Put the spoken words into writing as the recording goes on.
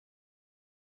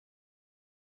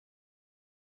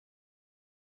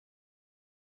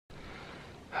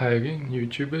Hi again,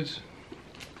 YouTubers.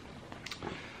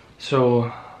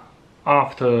 So,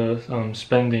 after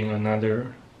spending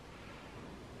another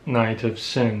night of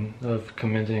sin, of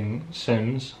committing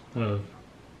sins of,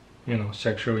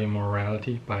 sexual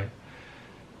immorality by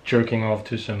jerking off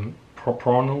to some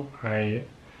porno, I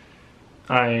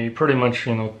pretty much,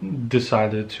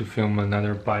 decided to film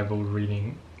another Bible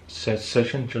reading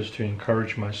session just to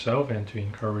encourage myself and to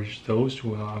encourage those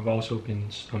who have also been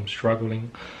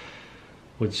struggling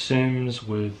with sins,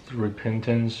 with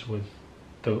repentance, with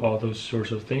all those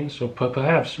sorts of things. So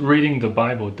perhaps reading the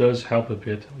Bible does help a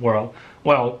bit. Well,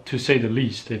 to say the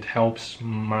least, it helps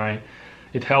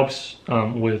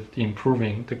with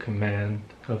improving the command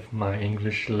of my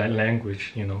English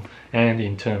language, and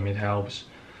in turn it helps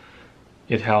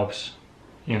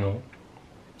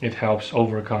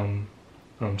overcome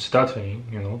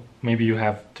stuttering. Maybe you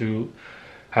have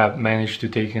managed to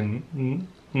take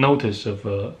notice of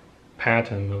a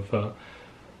pattern of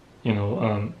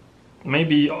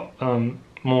maybe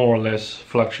more or less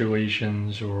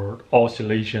fluctuations or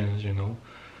oscillations,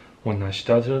 when I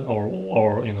stutter, or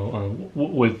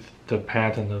with the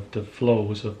pattern of the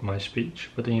flows of my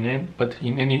speech. But in any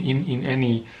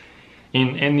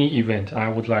event, I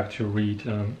would like to read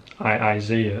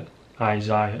Isaiah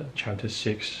chapter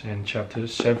 6 and chapter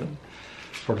 7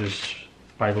 for this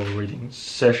Bible reading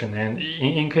session. And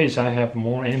in case I have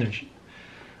more energy,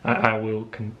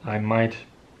 I might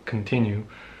continue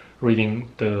reading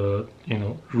the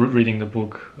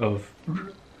book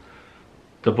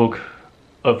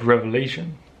of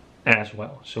Revelation as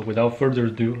well. So without further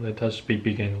ado, let us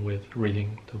begin with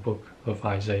reading the book of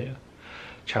Isaiah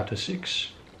chapter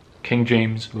 6, King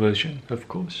James Version, of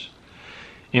course.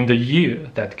 In the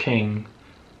year that King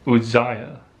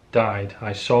Uzziah died,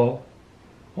 I saw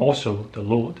also the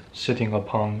Lord sitting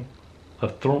upon a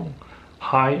throne,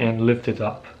 high and lifted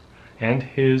up, and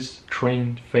his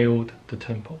train filled the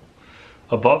temple.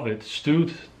 Above it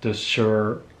stood the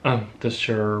seraphins.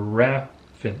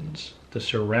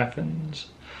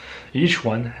 Each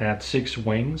one had 6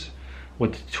 wings.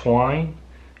 With twine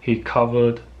he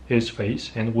covered his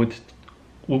face, and with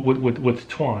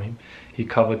twine he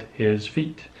covered his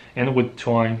feet, and with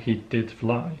twine he did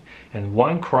fly. And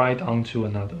one cried unto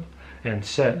another, and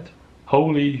said,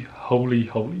 Holy, holy,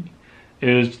 holy,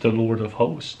 is the Lord of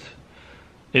hosts.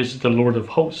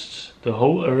 The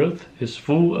whole earth is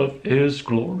full of his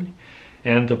glory.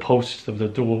 And the posts of the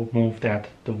door moved at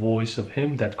the voice of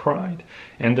him that cried,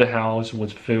 and the house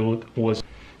was filled.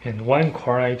 And one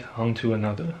cried unto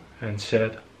another, and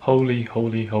said, Holy,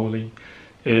 holy, holy,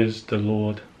 is the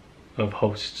Lord of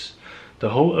hosts. The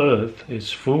whole earth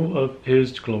is full of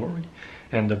his glory.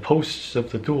 And the posts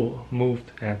of the door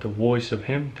moved at the voice of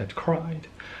him that cried,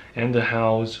 and the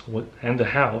house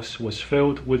was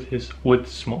filled with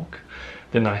smoke.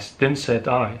 Then said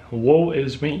I, Woe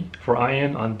is me, for I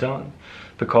am undone,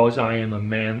 because I am a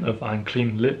man of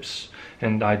unclean lips,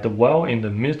 and I dwell in the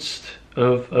midst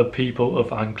of a people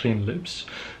of unclean lips.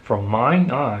 For mine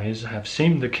eyes have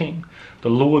seen the King, the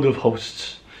Lord of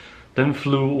hosts. Then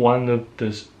flew one of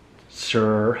the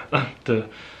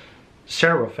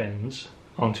seraphims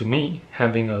unto me,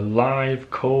 having a live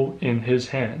coal in his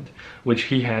hand, which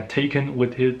he had taken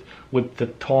with the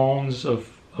tongs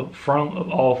from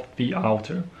off the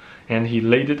altar. And he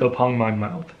laid it upon my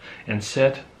mouth, and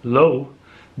said, Lo,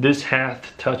 this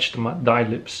hath touched thy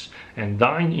lips, and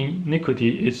thine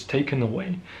iniquity is taken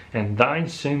away, and thine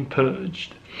sin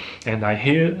purged. And I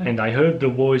heard the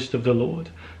voice of the Lord,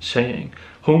 saying,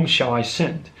 Whom shall I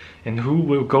send, and who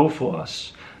will go for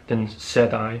us? Then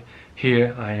said I,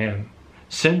 Here I am,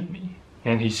 send me.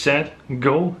 And he said,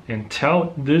 Go and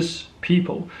tell this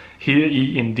people, Hear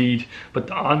ye indeed,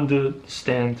 but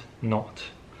understand not.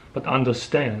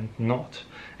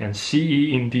 And see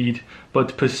ye indeed,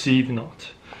 but perceive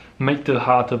not. Make the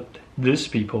heart of this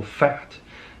people fat,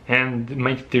 and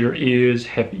make their ears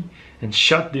heavy, and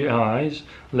shut their eyes,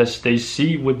 lest they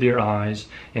see with their eyes,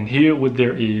 and hear with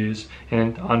their ears,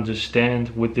 and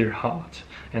understand with their heart,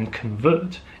 and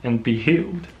convert, and be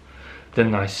healed.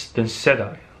 Then said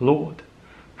I, Lord,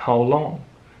 how long?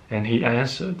 And he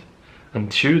answered,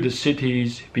 Until the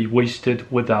cities be wasted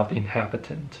without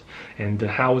inhabitant, and the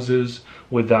houses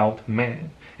without man,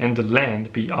 and the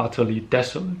land be utterly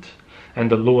desolate, and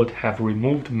the Lord have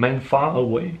removed men far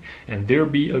away, and there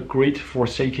be a great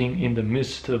forsaking in the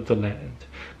midst of the land.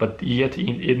 But yet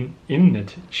in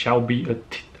it shall be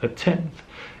a tenth,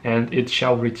 and it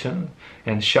shall return,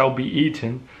 and shall be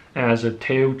eaten as a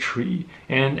tall tree,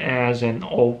 and as an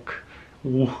oak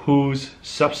whose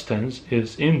substance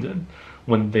is in them,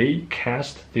 when they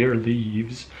cast their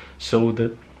leaves, so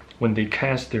that when they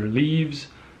cast their leaves,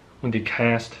 when they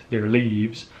cast their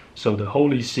leaves, so the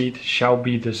holy seed shall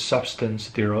be the substance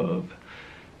thereof.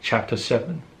 Chapter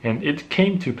 7. And it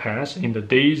came to pass in the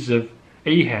days of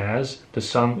Ahaz, the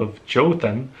son of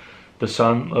Jotham, the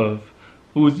son of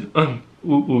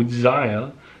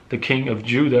Uzziah, the king of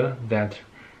Judah, that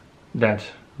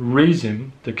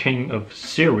Rezin, the king of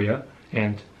Syria,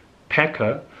 and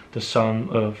Pekah, the son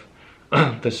of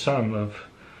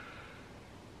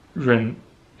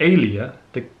Remaliah,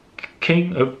 the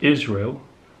king of Israel,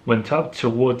 went up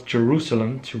toward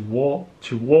Jerusalem to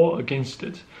war against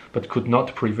it, but could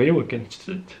not prevail against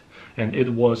it. And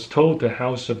it was told the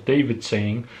house of David,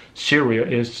 saying, Syria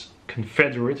is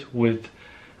confederate with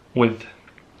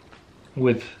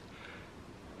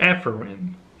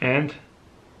Ephraim, and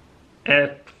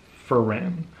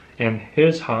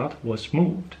his heart was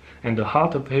moved, and the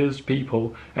heart of his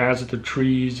people, as the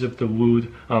trees of the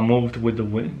wood are moved with the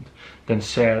wind. Then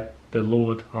said the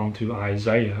Lord unto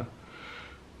Isaiah,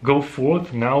 Go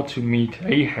forth now to meet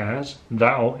Ahaz,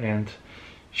 thou and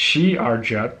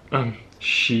Shearjashub,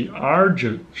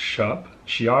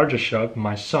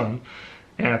 my son,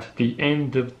 at the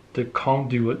end of the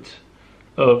conduit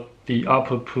of the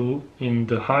upper pool in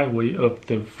the highway of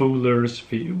the fuller's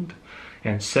field,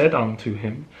 and said unto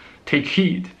him, Take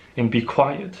heed, and be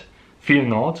quiet, fear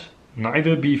not,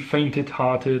 neither be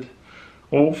faint-hearted,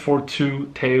 or for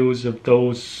 2 tails of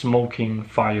those smoking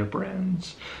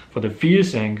firebrands. For the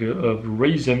fierce anger of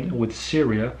Rezin with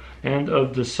Syria, and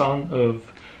of the son of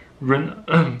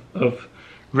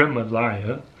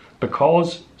Remaliah,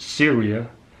 because Syria,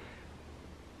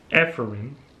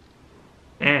 Ephraim,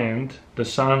 and the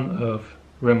son of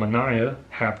Remaliah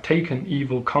have taken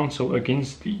evil counsel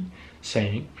against thee,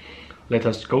 saying, Let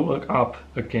us go up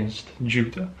against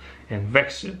Judah, and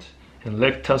vex it, and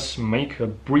let us make a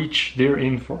breach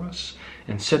therein for us,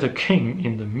 and set a king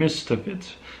in the midst of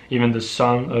it, even the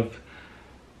son of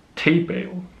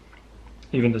Tabal.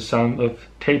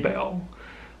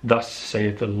 Thus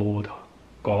saith the Lord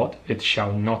God, It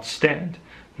shall not stand,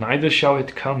 neither shall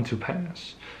it come to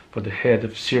pass. For the head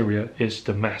of Syria is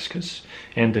Damascus,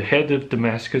 and the head of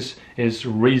Damascus is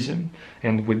Rezin,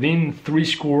 and within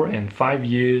 65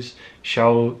 years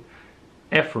shall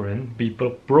Ephraim be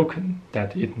broken,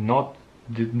 that it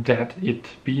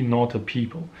be not a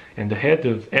people. And the head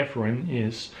of Ephraim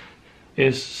is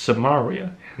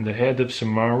Samaria, and the head of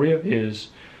Samaria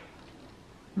is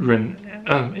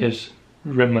Remaliah's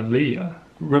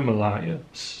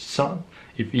son.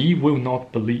 If ye will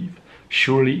not believe,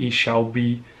 surely ye shall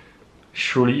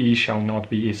not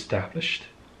be established.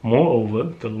 Moreover,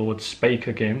 the Lord spake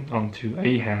again unto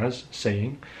Ahaz,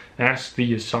 saying, Ask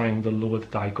thee a sign of the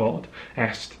Lord thy God,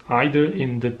 ask either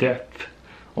in the depth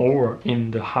or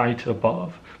in the height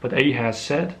above. But Ahaz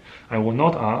said, I will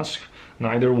not ask,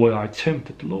 neither will I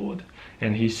tempt the Lord.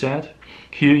 And he said,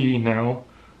 Hear ye now,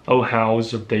 O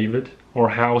house of David, or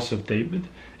house of David,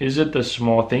 is it a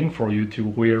small thing for you to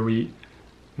weary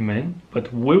men?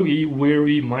 But will ye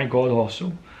weary my God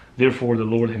also? Therefore the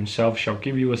Lord himself shall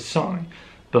give you a sign.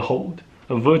 Behold,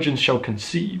 a virgin shall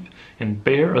conceive, and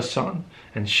bear a son,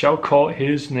 and shall call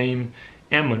his name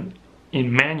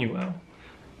Emmanuel.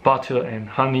 Butter and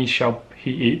honey shall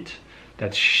he eat,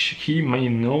 that he may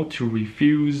know to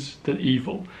refuse the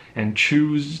evil, and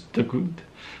choose the good.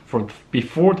 For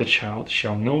before the child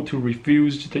shall know to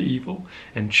refuse the evil,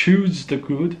 and choose the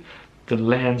good, the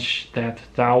land that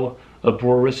thou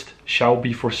abhorrest shall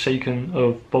be forsaken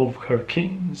of both her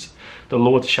kings. The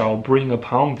Lord shall bring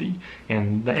upon thee,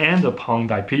 and upon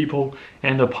thy people,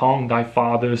 and upon thy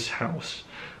father's house,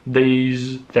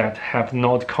 days that have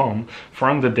not come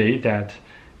from the day that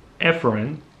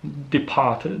Ephraim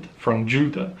departed from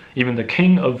Judah, even the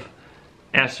king of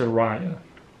Azariah.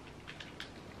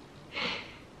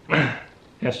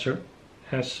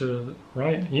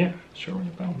 Azariah, yeah, sorry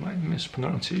about my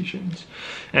mispronunciations.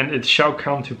 And it shall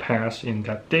come to pass in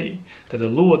that day that the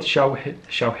Lord shall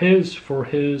hiss for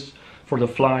the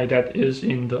fly that is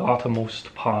in the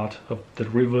uttermost part of the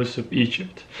rivers of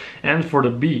Egypt, and for the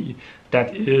bee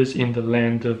that is in the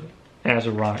land of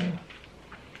Azariah.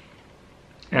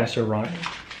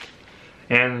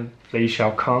 And they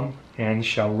shall come and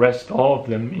shall rest all of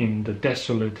them in the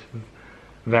desolate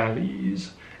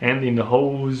valleys, and in the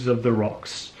holes of the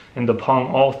rocks, and upon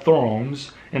all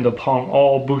thorns, and upon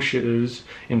all bushes.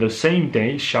 In the same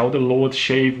day shall the Lord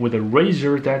shave with a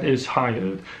razor that is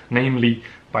hired, namely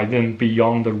by them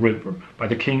beyond the river, by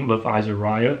the king of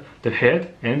Azariah, the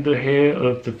head and the hair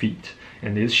of the feet.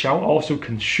 And it shall also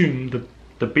consume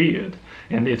the beard.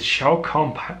 And it shall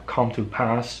come to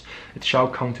pass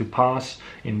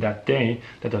in that day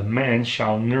that a man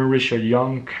shall nourish a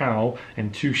young cow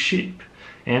and 2 sheep,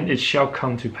 And it shall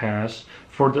come to pass,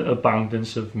 for the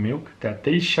abundance of milk, that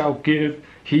they shall give,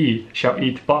 he shall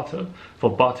eat butter, for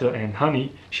butter and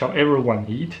honey shall everyone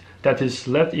eat, that is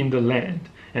left in the land.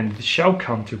 And it shall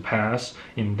come to pass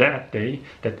in that day,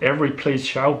 that every place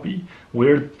shall be,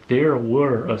 where there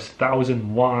were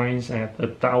 1,000 wines and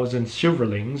 1,000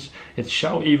 silverlings, it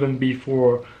shall even be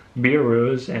for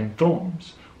bearers and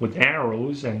thorns. With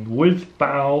arrows and with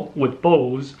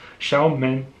bows shall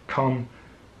men come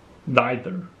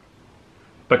thither,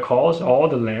 because all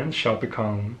the land shall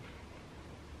become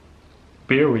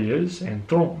barriers and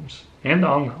thorns. And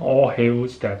on all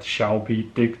hills that shall be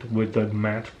digged with the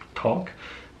mattock,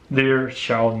 there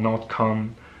shall not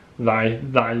come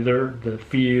thither the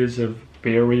fears of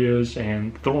barriers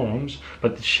and thorns,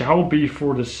 but it shall be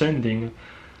for the sending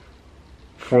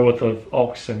forth of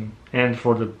oxen, and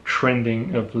for the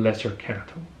trending of lesser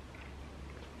cattle.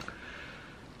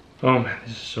 Oh man,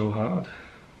 this is so hard.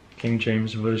 King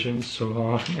James Version is so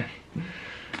hard, man.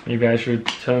 Maybe I should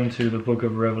turn to the book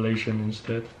of Revelation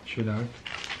instead, should I?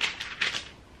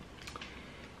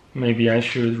 Maybe I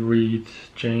should read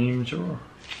James, or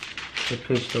the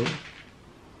epistle,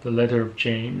 the letter of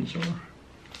James, or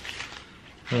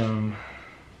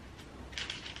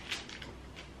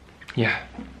yeah,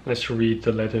 let's read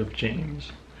the letter of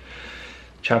James.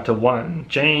 Chapter 1.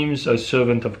 James, a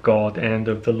servant of God and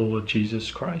of the Lord Jesus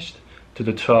Christ, to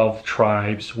the 12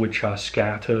 tribes which are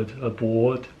scattered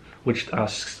abroad, which are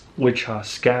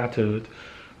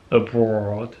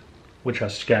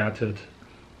scattered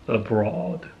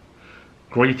abroad.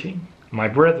 Greeting, my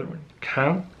brethren,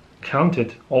 count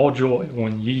it all joy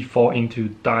when ye fall into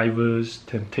divers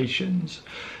temptations,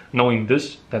 knowing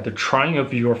this, that the trying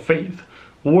of your faith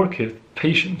worketh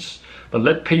patience. But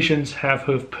let patience have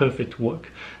her perfect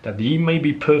work, that ye may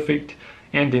be perfect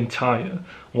and entire,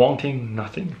 wanting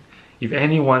nothing. If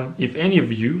any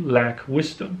of you lack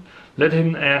wisdom, let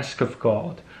him ask of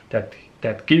God, that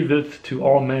giveth to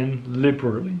all men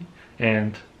liberally,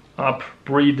 and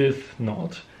upbraideth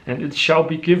not, and it shall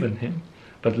be given him.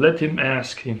 But let him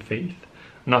ask in faith,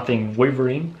 nothing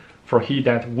wavering, for he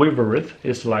that wavereth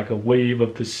is like a wave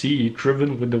of the sea,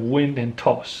 driven with the wind and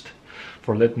tossed.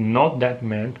 For let not that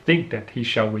man think that he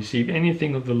shall receive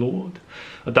anything of the Lord.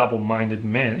 A double-minded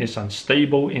man is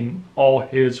unstable in all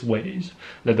his ways.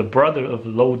 Let the brother of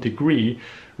low degree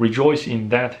rejoice in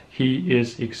that he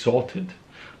is exalted,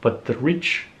 but the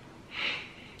rich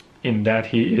in that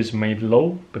he is made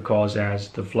low, because as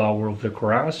the flower of the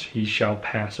grass he shall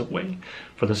pass away.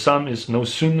 For the sun is no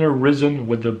sooner risen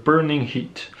with the burning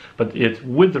heat, but it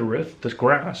withereth the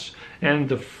grass, and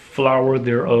the flower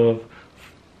thereof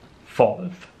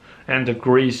falleth, and the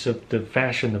grace of the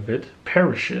fashion of it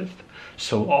perisheth.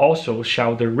 So also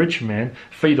shall the rich man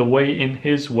fade away in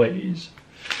his ways.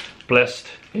 Blessed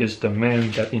is the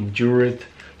man that endureth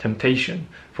temptation,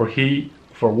 for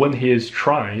when he is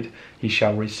tried, he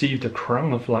shall receive the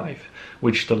crown of life,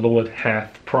 which the Lord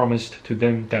hath promised to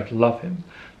them that love him.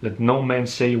 Let no man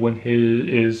say when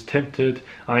he is tempted,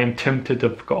 I am tempted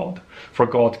of God. For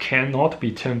God cannot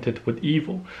be tempted with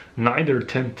evil, neither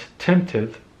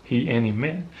tempteth he any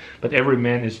man. But every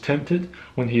man is tempted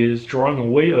when he is drawn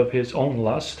away of his own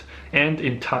lust, and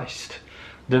enticed.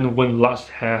 Then when lust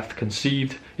hath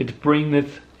conceived, it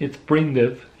bringeth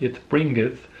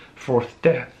forth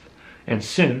death. And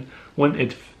sin, when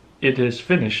it is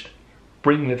finished,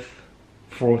 bringeth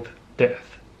forth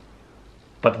death.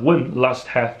 But when lust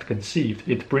hath conceived,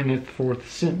 it bringeth forth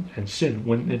sin, and sin,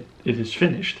 when it is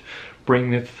finished,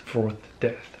 bringeth forth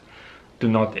death. Do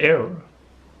not err,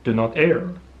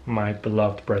 my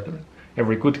beloved brethren.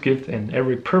 Every good gift and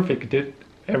every perfect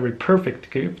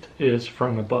gift is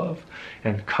from above,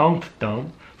 and cometh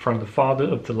down from the Father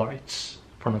of lights,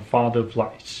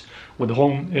 with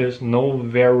whom is no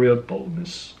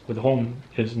variableness,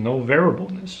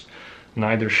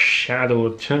 neither shadow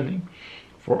of turning.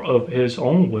 For of his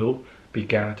own will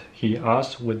begat he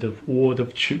us with the word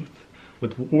of truth,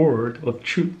 that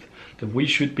we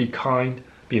should be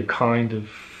a kind of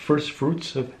first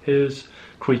fruits of his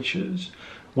creatures.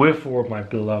 Wherefore, my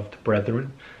beloved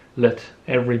brethren, let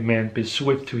every man be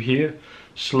swift to hear,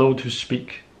 slow to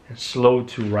speak, and slow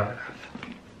to wrath.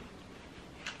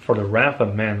 For the wrath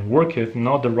of man worketh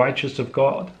not the righteousness of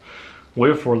God.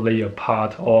 Wherefore lay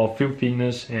apart all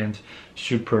filthiness and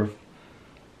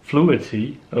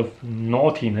superfluity of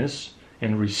naughtiness,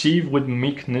 and receive with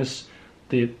meekness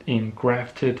the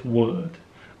engrafted word,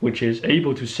 which is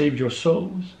able to save your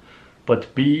souls.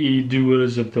 But be ye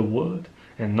doers of the word,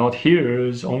 and not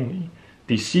hearers only,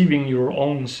 deceiving your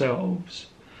own selves.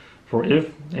 For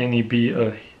if any be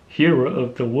a hearer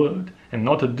of the word, and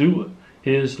not a doer,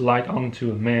 he is like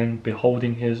unto a man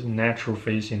beholding his natural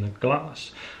face in a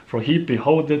glass. For he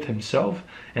beholdeth himself,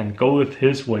 and goeth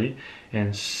his way,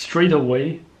 and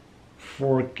straightway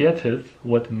forgetteth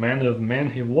what manner of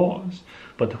man he was.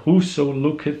 But whoso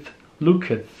looketh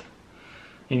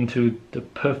into the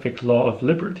perfect law of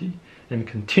liberty, and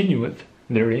continueth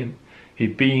therein, he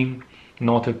being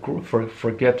not a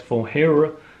forgetful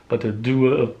hearer, but a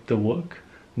doer of the work,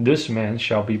 this man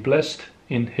shall be blessed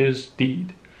in his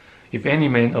deed. If any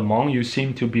man among you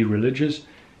seem to be religious,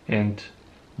 and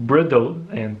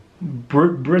bridleth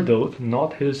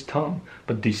not his tongue,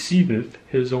 but deceiveth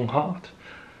his own heart,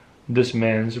 this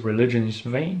man's religion is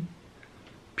vain.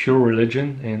 Pure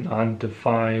religion and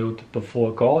undefiled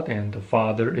before God and the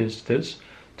Father is this,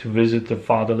 to visit the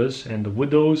fatherless and the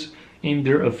widows in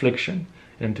their affliction,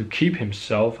 and to keep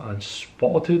himself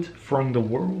unspotted from the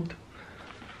world.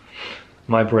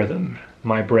 My brethren,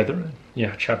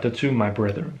 chapter 2, my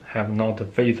brethren, have not the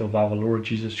faith of our Lord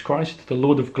Jesus Christ, the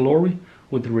Lord of glory,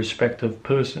 with respect of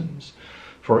persons.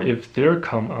 For if there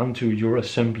come unto your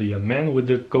assembly a man with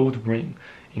a gold ring,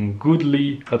 in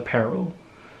goodly apparel,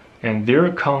 and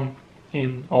there come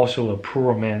in also a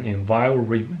poor man in vile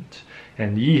raiment,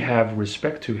 and ye have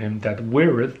respect to him that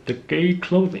weareth the gay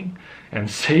clothing, and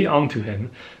say unto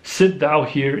him, Sit thou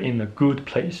here in a good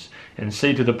place, and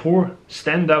say to the poor,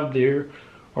 Stand thou there,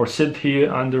 or sit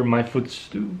here under my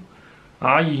footstool.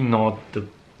 Are ye not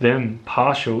then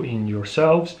partial in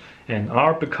yourselves, and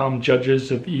are become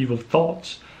judges of evil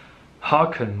thoughts?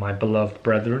 Hearken, my beloved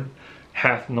brethren,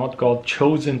 hath not God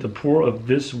chosen the poor of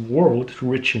this world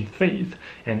rich in faith,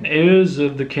 and heirs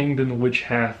of the kingdom which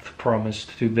hath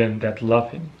promised to them that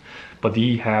love him? But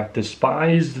ye have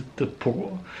despised the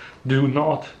poor. Do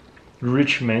not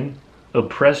rich men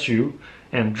oppress you,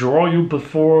 and draw you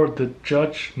before the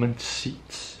judgment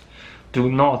seats?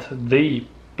 Do not they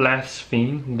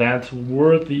blaspheme that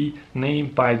worthy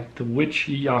name by the which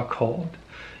ye are called?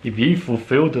 If ye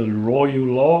fulfill the royal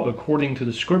law according to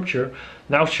the Scripture,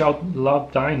 Thou shalt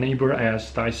love thy neighbor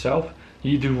as thyself,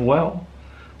 ye do well.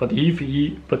 But if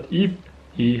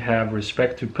ye have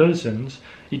respect to persons,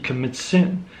 ye commit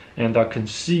sin, and are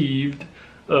conceived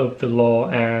of the law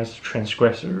as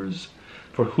transgressors.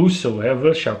 For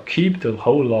whosoever shall keep the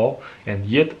whole law, and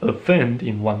yet offend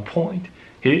in one point,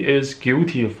 he is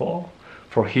guilty of all.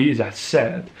 For he that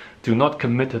said, Do not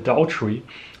commit adultery,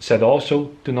 said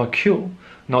also, Do not kill.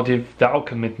 Not if thou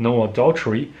commit no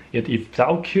adultery, yet if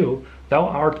thou kill, thou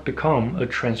art become a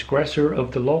transgressor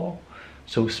of the law.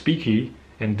 So speak ye,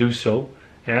 and do so,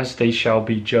 as they shall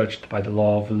be judged by the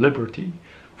law of liberty.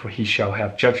 For he shall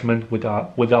have judgment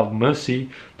without mercy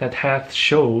that hath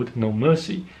showed no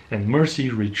mercy, and mercy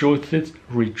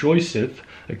rejoiceth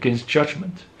against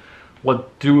judgment.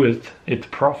 What doeth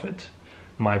it profit,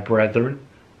 my brethren,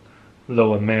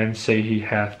 though a man say he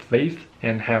hath faith,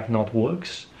 and have not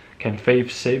works? Can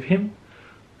faith save him?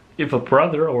 If a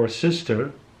brother or a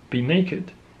sister be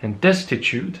naked, and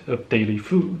destitute of daily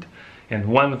food, and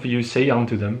one of you say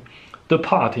unto them,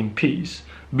 Depart in peace,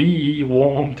 be ye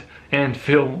warmed and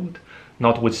filled,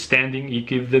 notwithstanding ye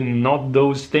give them not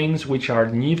those things which are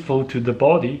needful to the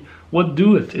body, what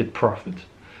doeth it profit?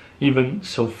 Even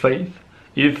so faith,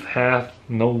 if hath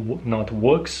not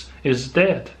works, is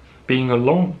dead, being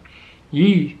alone.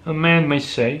 Ye, a man may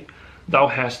say, Thou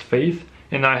hast faith,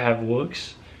 and I have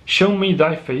works. Show me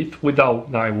thy faith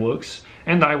without thy works,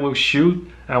 and I will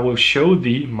show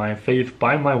thee my faith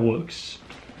by my works.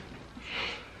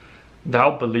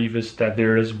 Thou believest that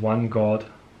there is one God.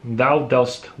 Thou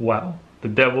dost well. The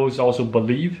devils also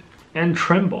believe and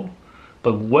tremble.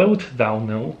 But wilt thou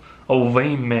know, O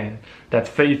vain man, that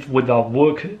faith without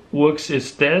works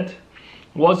is dead?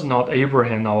 Was not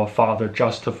Abraham our father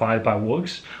justified by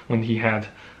works when he had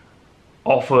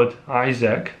offered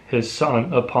Isaac his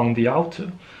son upon the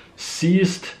altar?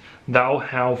 Seest thou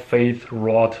how faith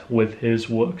wrought with his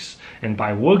works, and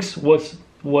by works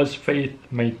was faith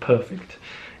made perfect.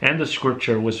 And the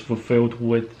scripture was fulfilled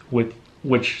with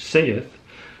which saith,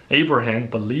 Abraham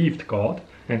believed God,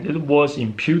 and it was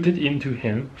imputed into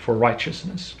him for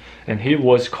righteousness, and he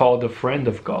was called a friend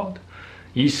of God.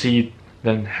 Ye see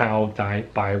then how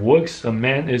by works a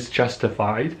man is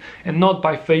justified, and not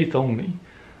by faith only.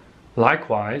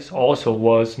 Likewise also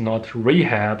was not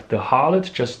Rahab the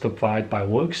harlot justified by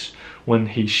works, when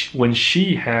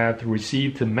she had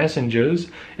received the messengers,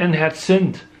 and had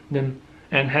sent them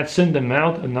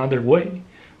out another way.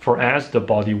 For as the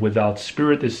body without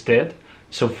spirit is dead,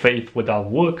 so faith without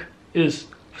works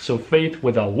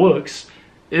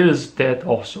is dead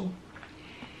also.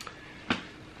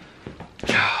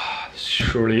 This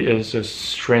surely is a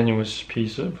strenuous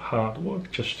piece of hard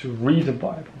work just to read the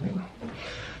Bible.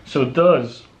 So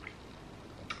does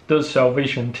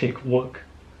salvation take work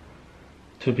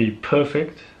to be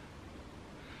perfect?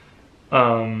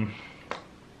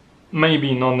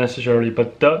 Maybe not necessarily,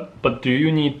 but do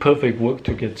you need perfect work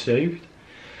to get saved?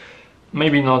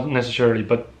 Maybe not necessarily,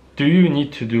 but do you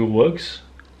need to do works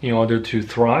in order to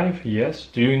thrive? Yes.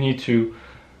 Do you need to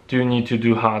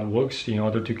do hard works in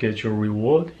order to get your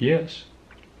reward? Yes.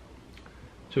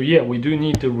 So yeah, we do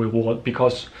need the reward,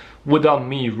 because without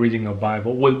me reading the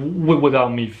Bible, without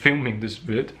me filming this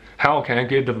vid, how can I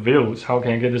get the views? How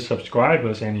can I get the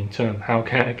subscribers? And in turn, how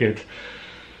can I get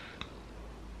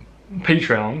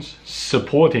Patreons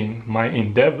supporting my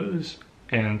endeavors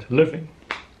and living?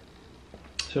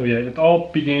 So yeah, it all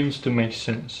begins to make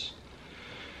sense,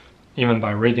 even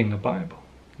by reading the Bible,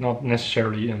 not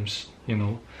necessarily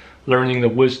learning the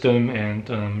wisdom and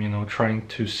trying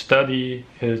to study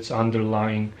its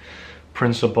underlying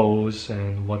principles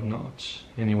and whatnot.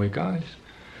 Anyway, guys,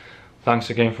 thanks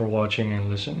again for watching and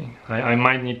listening. I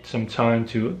might need some time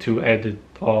to edit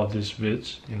all of these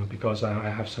vids, because I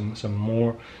have some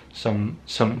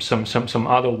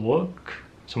other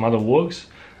works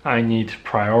I need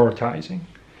prioritizing.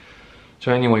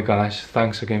 So anyway, guys,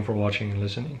 thanks again for watching and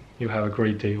listening. You have a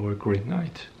great day or a great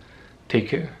night. Take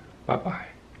care. Bye bye.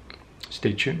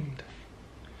 Stay tuned.